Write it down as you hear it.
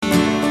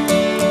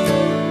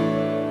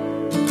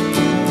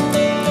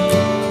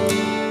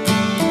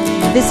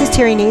This is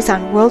Terry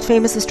Nazon,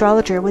 world-famous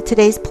astrologer, with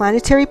today's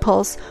Planetary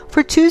Pulse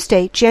for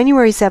Tuesday,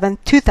 January 7th,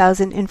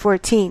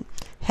 2014.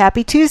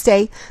 Happy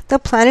Tuesday! The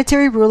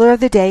planetary ruler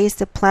of the day is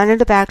the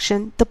planet of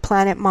action, the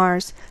planet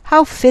Mars.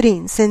 How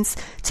fitting, since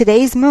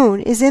today's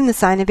moon is in the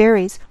sign of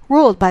Aries,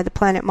 ruled by the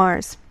planet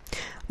Mars.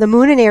 The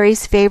moon in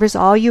Aries favors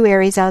all you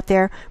Aries out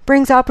there,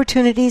 brings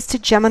opportunities to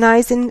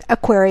Geminis and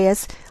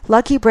Aquarius,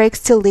 lucky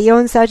breaks to Leo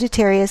and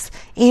Sagittarius,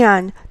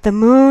 and the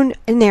moon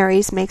in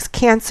Aries makes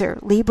Cancer,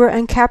 Libra,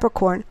 and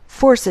Capricorn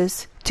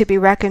forces to be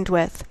reckoned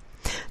with.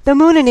 The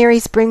moon in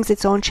Aries brings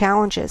its own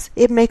challenges.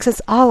 It makes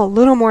us all a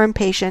little more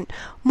impatient,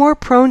 more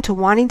prone to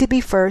wanting to be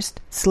first,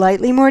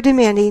 slightly more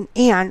demanding,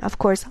 and, of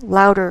course,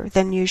 louder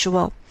than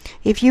usual.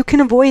 If you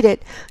can avoid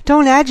it,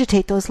 don't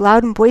agitate those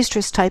loud and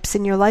boisterous types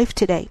in your life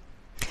today.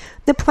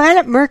 The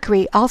planet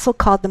Mercury, also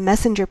called the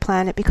messenger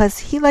planet because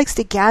he likes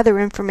to gather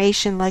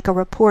information like a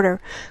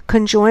reporter,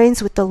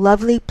 conjoins with the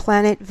lovely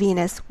planet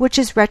Venus, which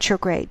is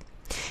retrograde.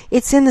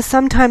 It's in the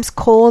sometimes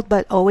cold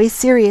but always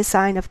serious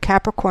sign of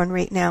Capricorn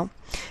right now.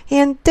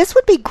 And this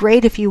would be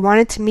great if you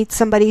wanted to meet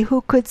somebody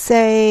who could,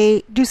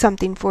 say, do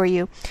something for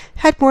you,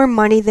 had more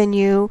money than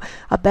you,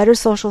 a better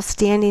social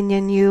standing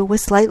than you,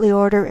 was slightly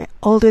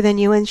older than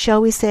you, and shall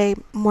we say,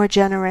 more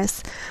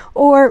generous,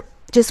 or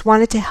just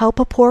wanted to help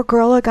a poor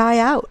girl or guy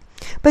out.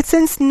 But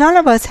since none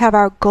of us have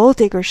our gold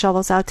digger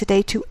shovels out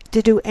today to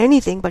do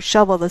anything but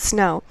shovel the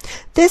snow,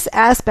 this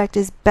aspect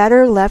is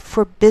better left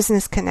for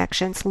business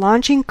connections,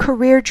 launching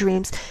career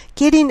dreams,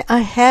 getting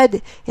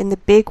ahead in the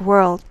big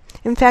world.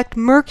 In fact,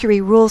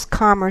 Mercury rules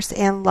commerce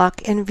and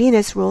luck, and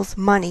Venus rules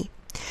money.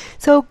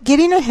 So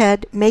getting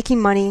ahead,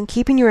 making money, and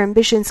keeping your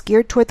ambitions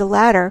geared toward the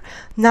latter,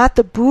 not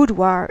the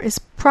boudoir, is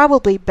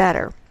probably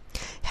better.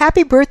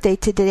 Happy birthday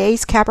to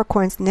today's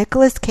Capricorns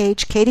Nicolas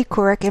Cage, Katie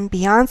Couric, and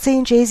Beyonce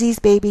and Jay-Z's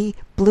baby,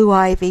 Blue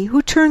Ivy,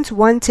 who turns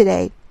 1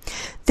 today.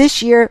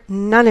 This year,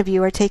 none of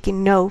you are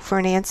taking no for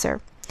an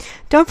answer.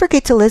 Don't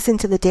forget to listen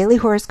to the daily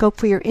horoscope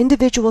for your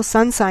individual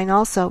sun sign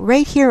also,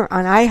 right here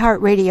on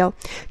iHeartRadio.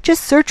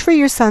 Just search for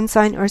your sun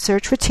sign or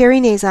search for Terry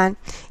Nazon,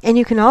 and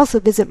you can also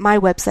visit my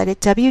website at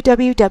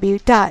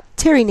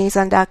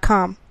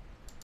www.terrynazon.com.